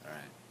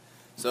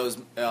So it was,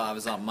 I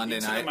was on Monday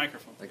night,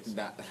 microphone, like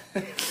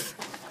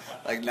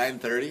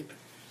 9:30.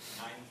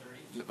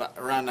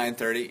 Around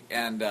 9:30,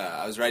 and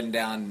I was riding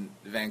down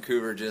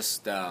Vancouver,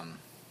 just north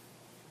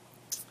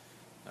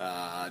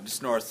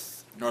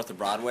of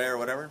Broadway or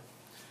whatever,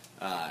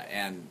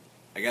 and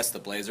I guess the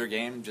Blazer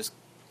game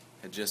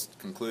had just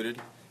concluded.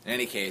 In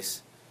any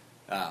case,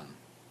 I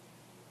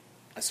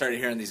started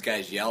hearing these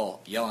guys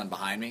yelling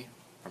behind me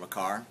from a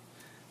car,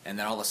 and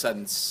then all of a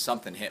sudden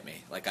something hit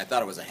me. Like I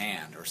thought it was a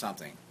hand or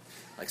something,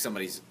 like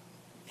somebody's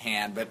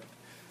hand, but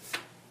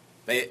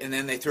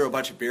then they threw a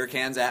bunch of beer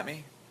cans at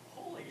me.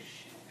 Holy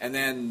shit. And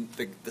then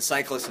the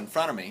cyclist in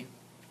front of me,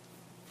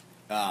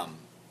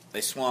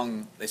 they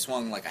swung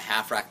like a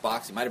half rack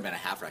box. It might have been a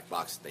half rack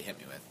box that they hit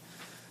me with.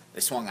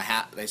 They swung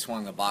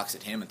a box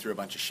at him and threw a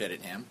bunch of shit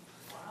at him.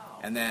 Wow.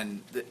 And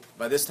then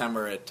by this time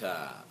we're at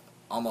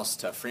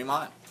almost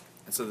Fremont,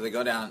 and so they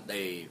go down.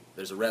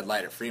 There's a red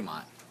light at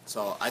Fremont.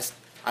 So I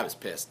was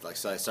pissed.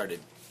 So I started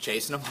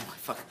chasing them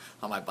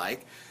on my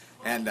bike,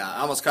 and I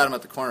almost caught him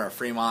at the corner of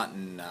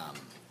Fremont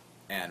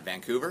and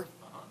Vancouver.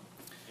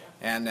 Yeah.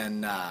 And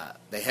then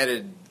they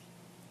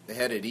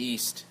headed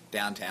east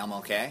down to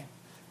MLK,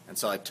 and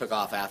so I took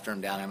off after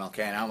him down MLK,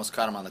 and I almost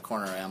caught him on the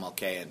corner of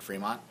MLK and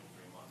Fremont.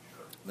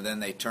 But then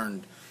they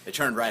turned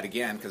right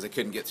again because they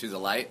couldn't get through the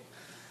light.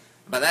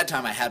 By that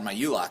time, I had my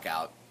U-lock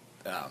out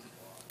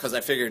because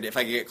I figured if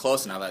I could get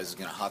close enough, I was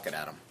going to huck it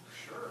at them.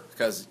 Sure.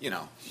 Because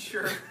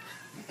Sure.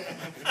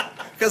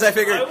 because I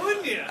figured. Why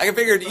wouldn't you? I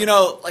figured,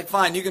 like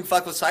fine, you can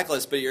fuck with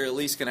cyclists, but you're at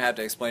least going to have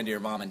to explain to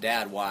your mom and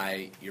dad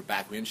why your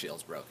back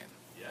windshield's broken.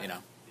 Yeah.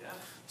 Yeah.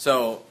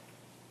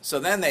 So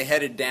then they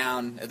headed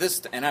down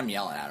and I'm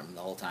yelling at them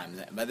the whole time.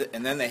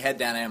 And then they head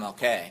down to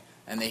MLK,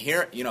 and they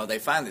hear,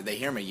 they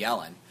hear me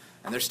yelling,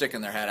 and they're sticking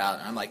their head out,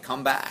 and I'm like,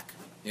 come back,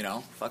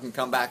 fucking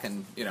come back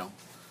and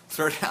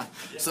throw it down.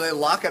 Yeah. So they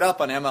lock it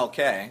up on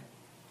MLK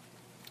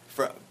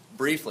for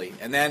briefly,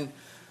 and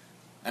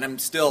I'm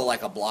still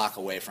like a block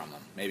away from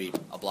them, maybe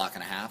a block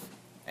and a half,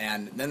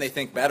 and then they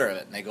think better of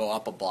it, and they go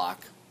up a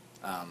block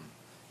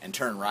and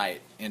turn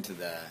right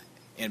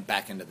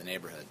back into the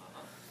neighborhood.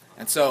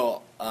 And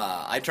so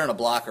I turn a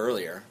block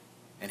earlier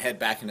and head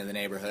back into the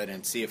neighborhood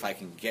and see if I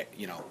can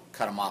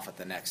cut them off at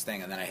the next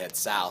thing, and then I head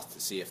south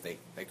to see if they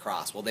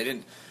cross. Well, they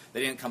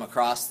didn't come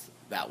across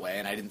that way,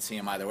 and I didn't see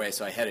them either way,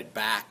 so I headed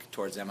back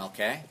towards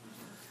MLK,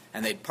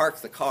 and they'd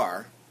parked the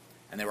car,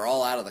 and they were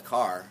all out of the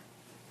car,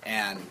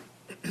 and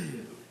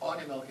on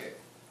MLK.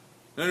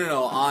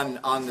 No,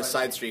 on the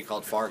side street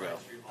called Fargo.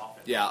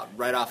 Yeah,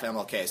 right off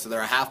MLK. So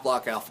they're a half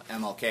block off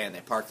MLK, and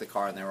they parked the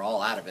car, and they were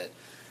all out of it,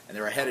 and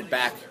they were headed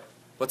back.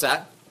 What's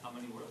that? How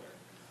many were there?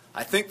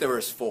 I think there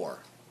was 4.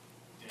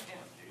 Damn,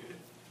 dude.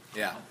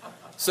 Yeah.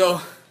 So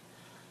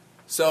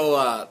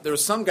there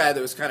was some guy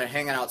that was kind of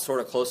hanging out sort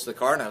of close to the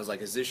car, and I was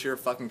like, "Is this your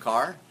fucking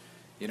car?"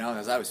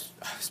 Because I was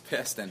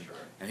pissed, and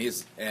he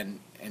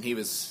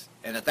was,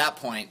 and at that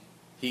point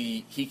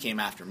he came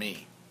after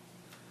me,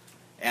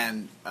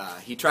 and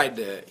he tried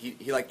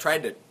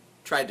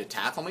to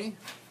tackle me.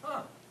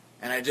 Huh.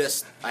 And I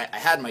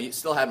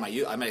still had my,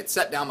 I had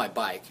set down my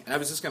bike, and I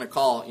was just going to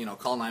call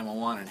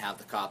 911 and have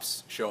the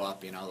cops show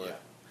up,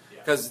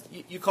 because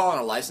you call on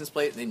a license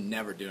plate and they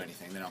never do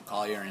anything. They don't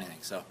call you or anything.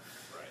 So,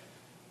 Right.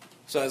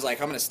 so I was like,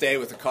 I'm going to stay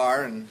with the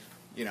car, and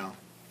I'm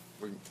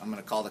going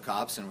to call the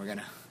cops, and we're going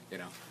to,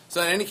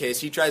 So in any case,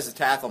 he tries to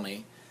tackle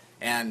me,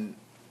 and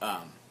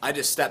I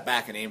just step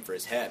back and aim for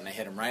his head, and I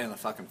hit him right in the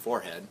fucking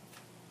forehead.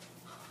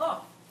 Huh.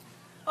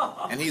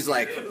 And he's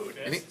like, Dude,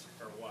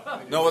 or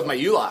what? no, with my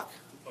U-lock.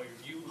 Oh,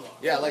 your U-lock.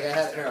 Yeah, like I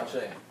had. Here, I'll show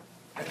you.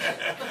 Got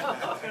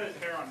his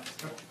hair on his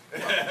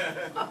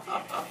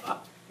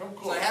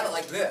So I had it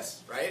like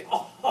this, right?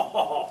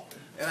 Oh.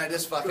 And I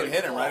just fucking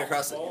hit him right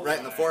across, right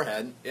in the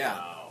forehead. Yeah,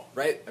 Wow.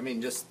 right. I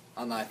mean, just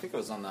on the. I think it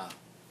was on the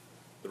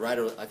right.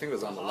 I think it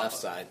was on the left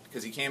side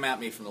because he came at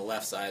me from the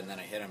left side, and then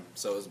I hit him.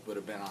 So it would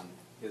have been on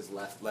his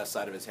left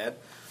side of his head.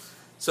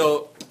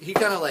 So he's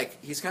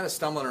kind of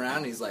stumbling around.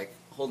 And he's like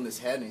holding his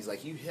head, and he's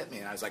like, "You hit me,"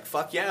 and I was like,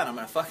 "Fuck yeah," and I'm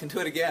gonna fucking do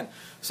it again.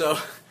 So.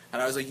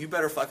 And I was like, "You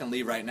better fucking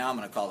leave right now. I'm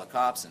going to call the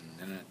cops."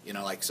 And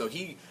so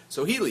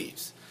he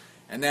leaves,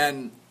 and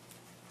then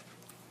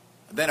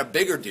a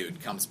bigger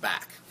dude comes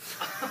back.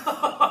 There's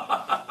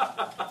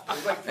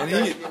like And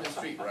guys he- in the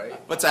street, right?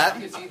 What's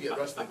that? You can see the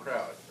rest of the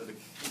crowd, or the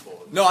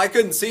people. No, I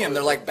couldn't see him.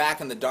 They're like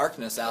back in the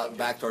darkness, out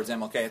back towards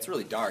MLK. It's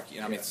really dark.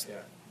 I mean,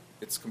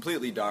 it's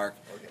completely dark.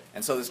 Okay.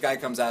 And so this guy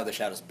comes out of the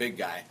shadows, big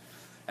guy.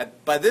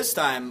 By this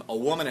time, a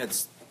woman had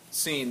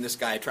seen this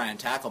guy try and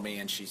tackle me,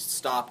 and she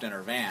stopped in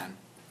her van.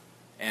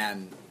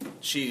 And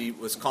she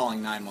was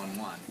calling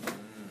 911.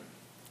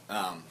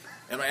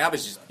 And I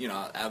was just,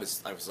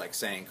 I was like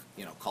saying,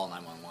 call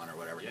 911 or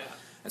whatever. Yeah.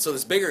 And so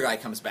this bigger guy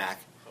comes back,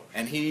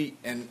 and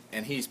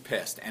he's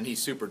pissed, and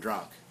he's super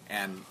drunk,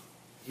 and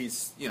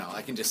he's,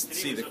 I can just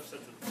see the.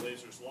 upset that the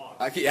Blazers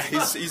lost. Yeah,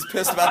 he's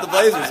pissed about the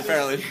Blazers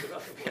apparently.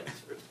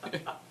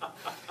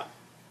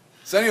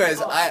 So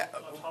anyways,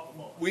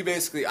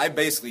 I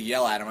basically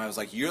yell at him. I was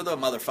like, "You're the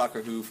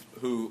motherfucker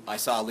who I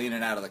saw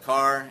leaning out of the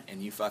car,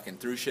 and you fucking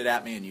threw shit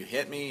at me, and you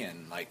hit me,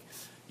 and like,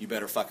 you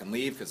better fucking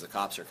leave because the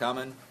cops are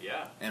coming."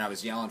 Yeah. And I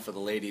was yelling for the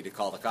lady to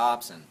call the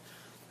cops,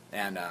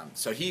 and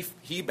so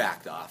he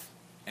backed off,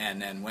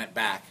 and then went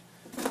back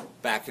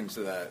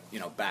into the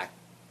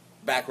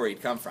back where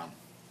he'd come from.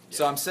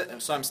 So I'm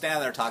standing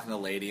there talking to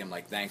the lady. I'm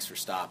like, "Thanks for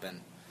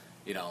stopping,"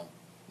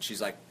 She's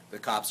like, the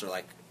cops are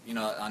like,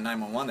 on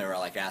 911 they were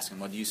like asking,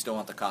 "Well, do you still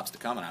want the cops to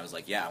come?" And I was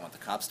like, "Yeah, I want the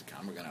cops to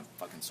come. We're gonna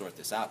fucking sort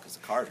this out because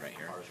the car's right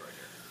here."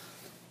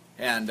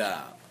 And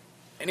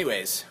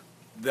anyways,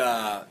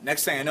 the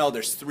next thing I know,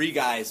 there's 3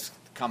 guys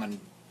coming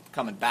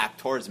back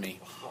towards me,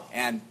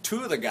 and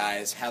 2 of the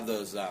guys have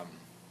those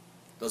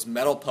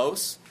metal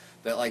posts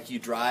that like you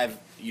drive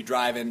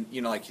in,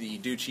 like you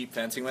do cheap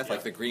fencing with,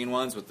 like the green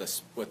ones with the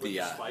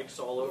spikes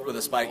all over. with the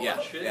them spike, and all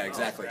that shit? yeah,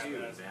 exactly. Grab it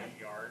Dude, out of man.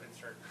 the yard and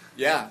start.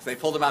 Yeah, they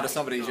pulled him out of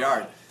somebody's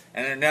yard,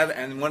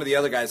 and one of the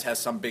other guys has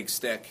some big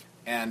stick,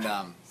 and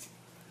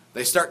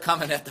they start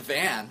coming at the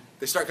van.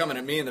 They start coming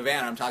at me in the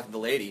van. I'm talking to the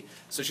lady,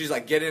 so she's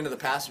like, "Get into the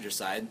passenger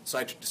side." So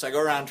I go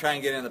around and try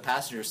and get into the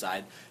passenger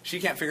side. She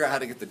can't figure out how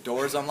to get the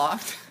doors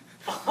unlocked.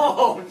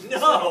 Oh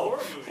no!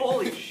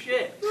 Holy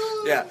shit!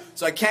 Yeah,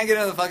 so I can't get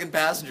into the fucking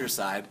passenger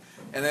side,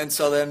 and then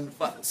so then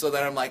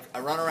I'm like, I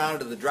run around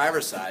to the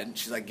driver's side, and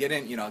she's like, "Get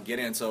in, get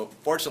in." So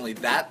fortunately,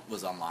 that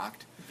was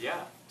unlocked. Yeah.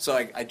 So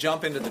I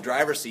jump into the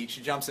driver's seat. She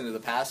jumps into the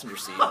passenger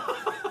seat.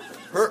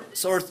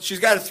 She's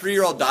got a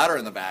 3-year-old daughter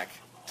in the back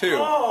too.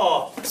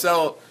 Oh!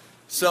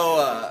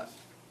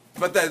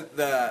 But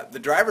the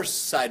driver's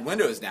side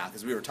window is down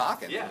because we were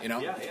talking. Yeah.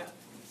 Yeah.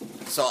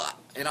 So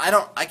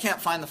I can't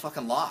find the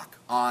fucking lock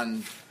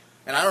on,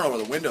 and I don't know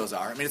where the windows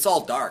are. I mean, it's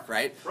all dark,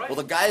 right? Right. Well,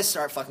 the guys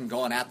start fucking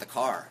going at the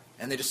car,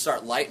 and they just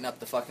start lighting up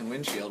the fucking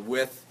windshield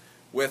with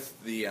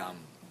the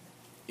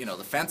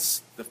the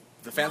fence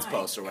My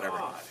post or whatever.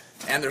 God.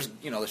 And there's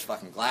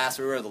fucking glass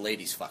everywhere. The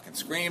lady's fucking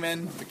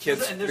screaming. The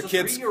kids, And there's the a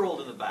kids, 3-year-old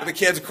in the back. the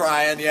kids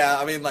crying. Yeah,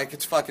 I mean, like,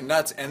 it's fucking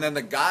nuts. And then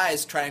the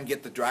guys try and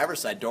get the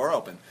driver's side door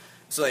open.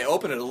 So they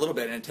open it a little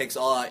bit, and it takes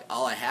all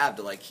I have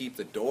to like keep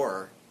the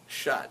door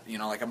shut.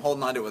 Like I'm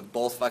holding onto it with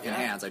both fucking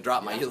hands. I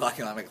drop my e-lock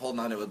and I'm like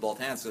holding onto it with both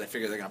hands because I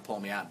figure they're gonna pull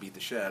me out and beat the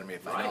shit out of me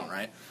if I don't,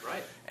 right?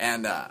 Right.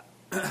 And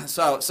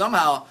so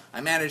somehow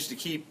I managed to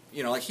keep,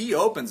 like he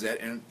opens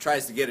it and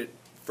tries to get it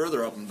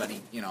further open, but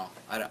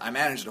I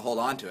managed to hold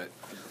on to it.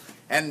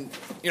 And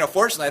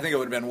fortunately, I think it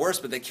would have been worse,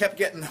 but they kept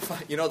getting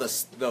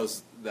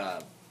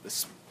the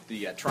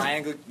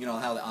triangle.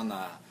 How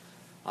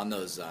on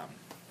those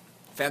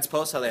fence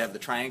posts, how they have the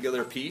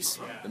triangular piece,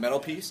 the metal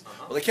piece.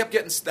 Well, they kept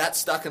getting that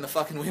stuck in the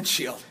fucking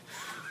windshield.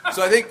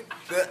 So I think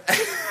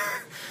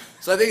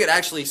it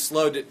actually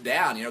slowed it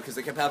down, because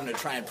they kept having to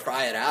try and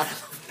pry it out.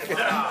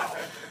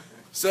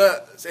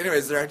 So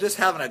anyways, they're just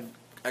having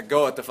a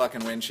go at the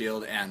fucking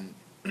windshield, and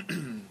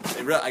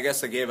I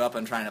guess they gave up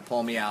on trying to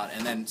pull me out.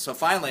 And then, so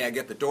finally I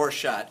get the door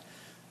shut,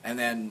 and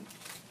then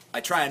I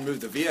try and move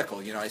the vehicle.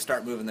 I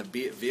start moving the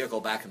vehicle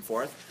back and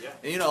forth. Yeah.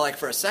 And like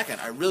for a second,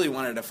 I really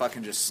wanted to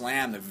fucking just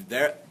slam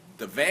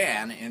the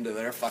van into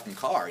their fucking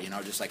car,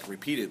 just like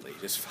repeatedly,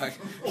 just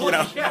fucking,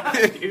 Yeah,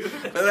 dude.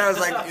 But then I was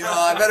like,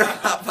 I better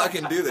not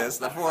fucking do this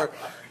before.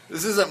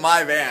 This isn't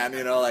my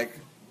van, like.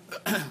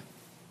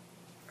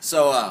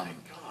 So,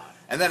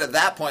 and then at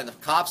that point, the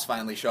cops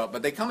finally show up,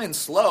 but they come in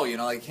slow,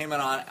 they came in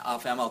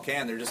off MLK,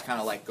 and they're just kind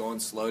of like going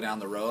slow down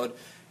the road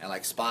and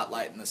like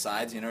spotlighting the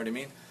sides, you know what I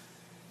mean?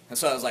 And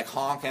so I was like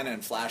honking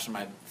and flashing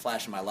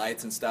my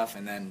lights and stuff,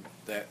 and then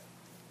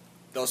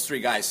those 3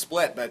 guys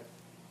split, but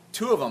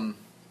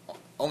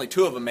only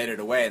two of them made it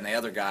away, and the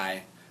other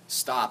guy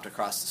stopped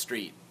across the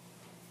street.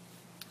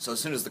 So as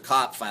soon as the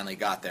cop finally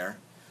got there,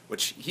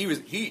 which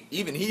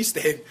he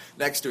stayed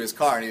next to his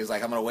car, and he was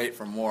like, "I'm gonna wait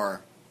for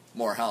more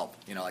help,"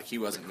 like he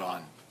wasn't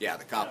going. Yeah,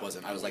 the cop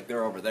wasn't. I was like,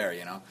 "They're over there,"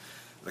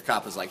 The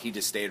cop was like, he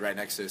just stayed right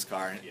next to his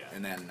car,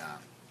 and then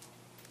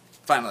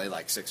finally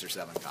like 6 or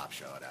 7 cops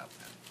showed up.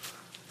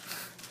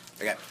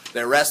 They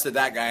arrested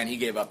that guy, and he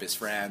gave up his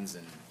friends,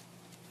 and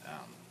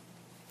Holy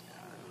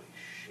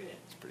shit.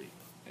 it's pretty.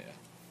 Yeah.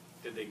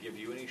 Did they give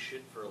you any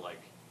shit for like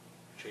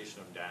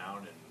chasing them down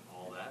and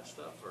all that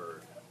stuff,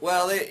 or?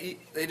 Well, they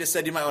just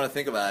said you might want to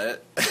think about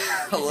it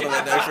a little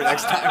bit for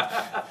next time.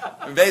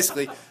 And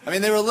basically, I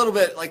mean, they were a little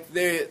bit like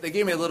they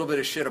gave me a little bit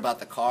of shit about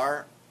the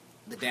car,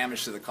 the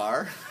damage to the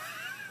car,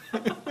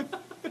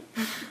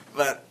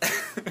 but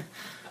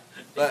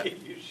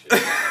You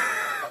should.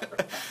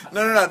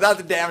 no, not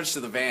the damage to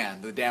the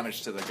van, the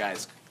damage to the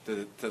guy's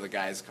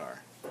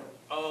car.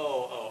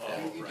 Oh,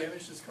 You right.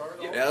 damaged his car at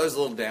all? Yeah, there was a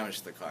little damage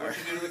to the car. What'd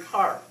you do to the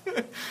car?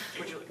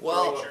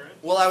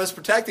 Well, I was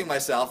protecting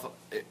myself.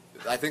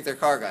 I think their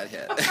car got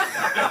hit. Before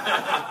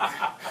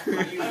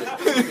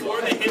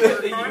they hit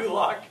her the car?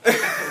 U-lock. Did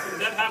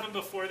that happen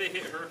before they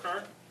hit her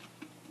car?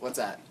 What's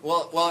that?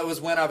 Well, it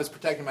was when I was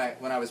protecting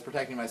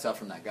myself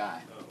from that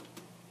guy.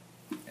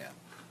 Oh. Yeah.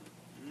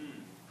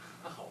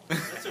 Oh,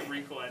 That's a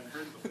wrinkle I hadn't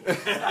heard before.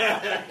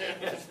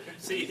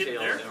 So you hit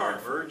their details car are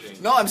first.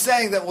 emerging. No, I'm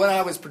saying that when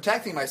I was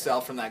protecting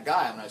myself from that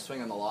guy, when I was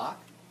swinging the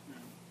lock,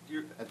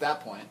 at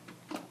that point,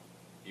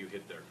 You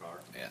hit their car?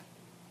 yeah.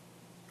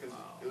 Because Wow.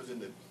 it was in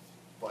the,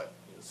 what,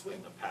 in the swing.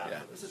 In the path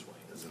Yeah. of the This is, swing.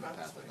 this is In the not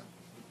the path of swing.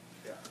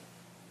 the- Yeah.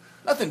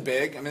 Nothing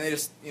big. I mean, they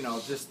just,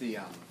 just the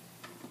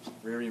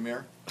rear view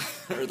mirror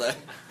or the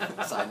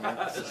side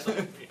mirror.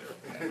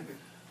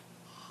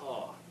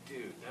 Oh,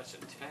 dude, that's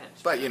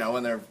intense. But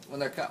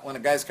when a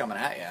guy's coming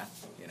at you,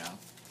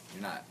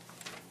 you're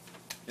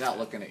not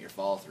looking at your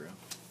fall through.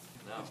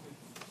 No.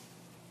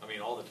 I mean,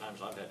 all the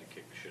times I've had to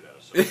kick the shit out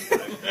of somebody.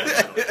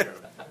 I don't care.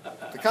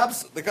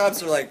 The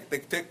cops are like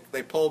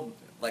they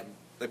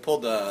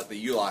pulled the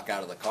U-lock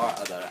out of the car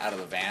out of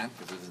the van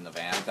because it was in the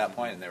van at that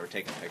point, and they were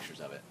taking pictures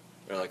of it.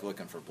 They're like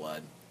looking for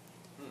blood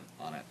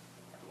on it.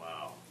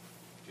 Wow,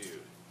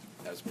 dude,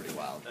 That was pretty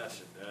wild. that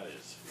is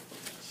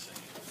insane.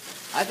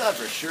 I thought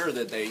for sure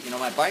that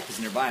my bike was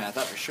nearby, and I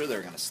thought for sure they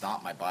were going to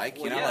stomp my bike.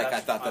 Well, yeah, I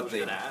that's- thought that was they.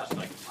 gonna ask,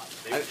 like,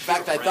 they In should've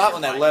fact, I ran thought your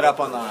when they bike let up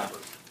over on the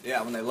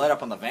whatever. when they let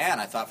up on the van,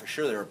 I thought for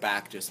sure they were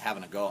back just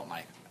having a go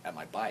at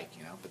my bike,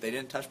 but they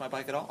didn't touch my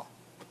bike at all.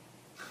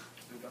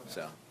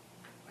 So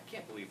I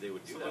can't believe they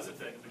would do So that was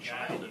with it a the guy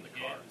child that in the you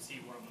car. hit, was he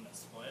one of them that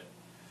split?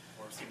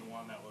 Or was he the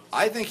one that was?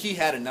 I think he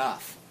had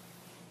enough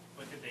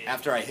But did they?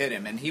 after I hit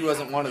him, and he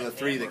wasn't one of the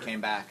three that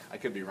came back. I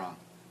could be wrong.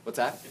 What's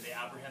that? Did they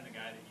apprehend the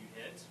guy that you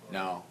hit? Or-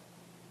 No,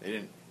 they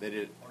didn't. They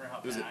did. I wonder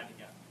how Was bad it?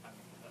 he got. I mean,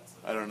 that's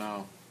the. I don't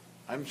know.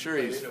 I'm sure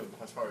You he's. laid him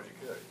as hard as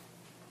you could.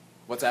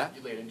 What's that?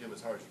 You laid into him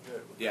as hard as you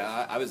could.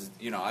 Yeah, I was.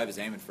 I was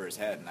aiming for his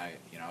head, and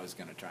I was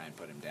going to try and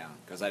put him down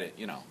because I didn't.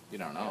 You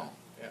don't know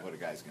Yeah. what a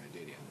guy's going to do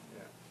to you.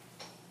 Yeah.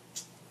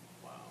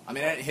 Wow. I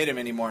mean, I didn't hit him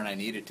any more than I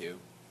needed to.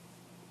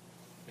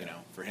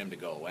 For him to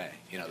go away.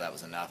 That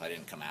was enough. I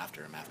didn't come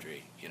after him after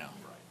he.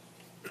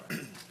 Right.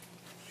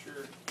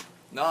 Sure.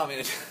 No, I mean,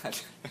 This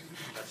is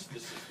the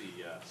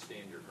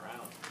stand your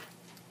ground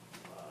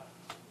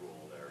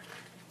rule there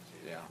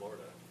in Yeah.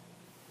 Florida.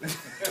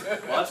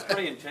 Well, that's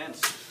pretty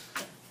intense.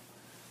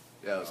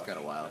 yeah, it was kind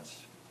of wild.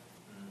 That's-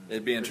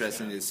 It'd be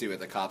interesting to see what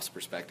the cops'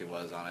 perspective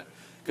was on it,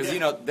 because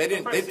Yeah. they didn't.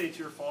 They'll probably They, say it's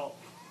your fault.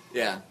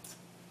 yeah.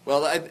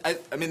 Well, I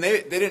mean,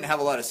 they didn't have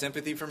a lot of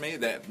sympathy for me.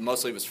 That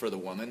mostly was for the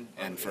woman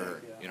and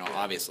for Yeah.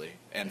 obviously,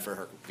 and for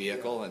her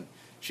vehicle, and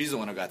she's the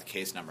one who got the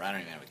case number. I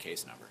don't even have a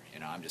case number.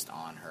 I'm just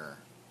on her.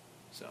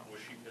 So Was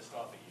she pissed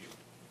off at you?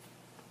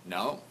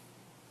 no.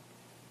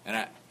 And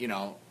I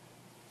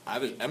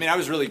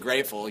was really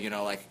grateful. I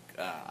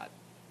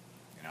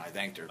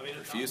thanked her I mean,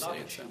 it's profusely. not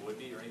and that she so. would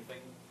be or anything,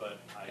 but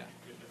I Yeah.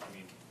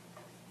 mean,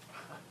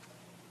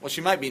 Well,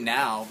 she might be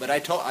now, but I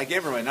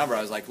gave her my number.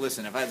 I was like,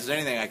 listen, if there's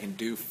anything I can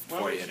do Why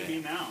for would you, she be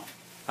now?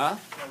 huh?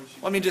 Why would she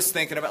Well, I mean, be just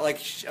thinking about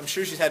I'm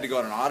sure she's had to go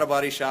to an auto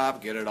body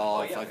shop, get it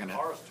all oh yeah, fucking. the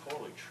car is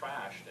totally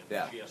trashed, and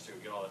Yeah. she has to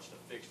get all that stuff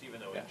fixed, even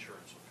though Yeah.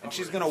 insurance will cover And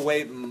she's it. gonna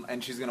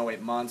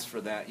wait, months for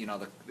that.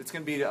 It's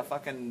gonna be a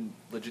fucking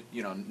legit,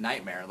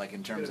 nightmare. Like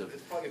in terms of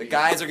It's probably the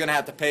gonna be- guys are gonna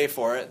have to pay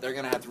for it. They're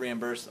gonna have to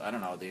reimburse. I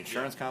don't know, the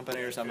insurance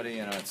company or somebody.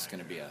 It's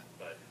gonna be a.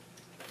 But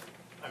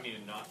I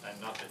mean, not that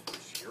it's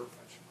it's clearly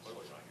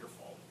not your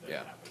fault that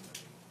Yeah. it happened.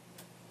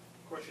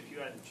 Of course, if you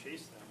hadn't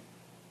chased them,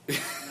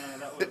 none of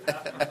that would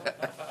have happened.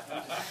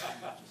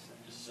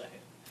 Just saying.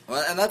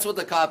 Well, and that's what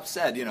the cop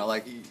said. You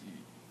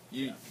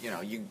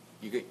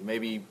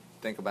maybe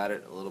think about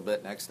it a little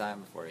bit next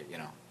time before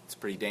it's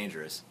pretty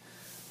dangerous,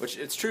 which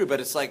it's true. But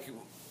it's like,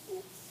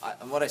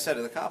 what I said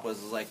to the cop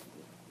was like,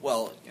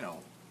 well,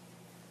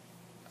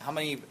 how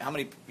many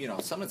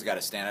someone's got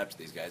to stand up to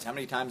these guys. How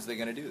many times are they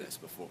going to do this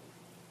before?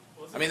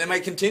 I mean, they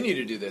might continue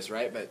to do this,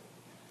 right? But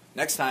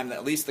next time,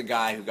 at least the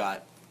guy who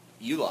got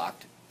you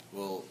locked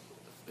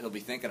he'll be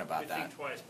thinking about You'd that. think twice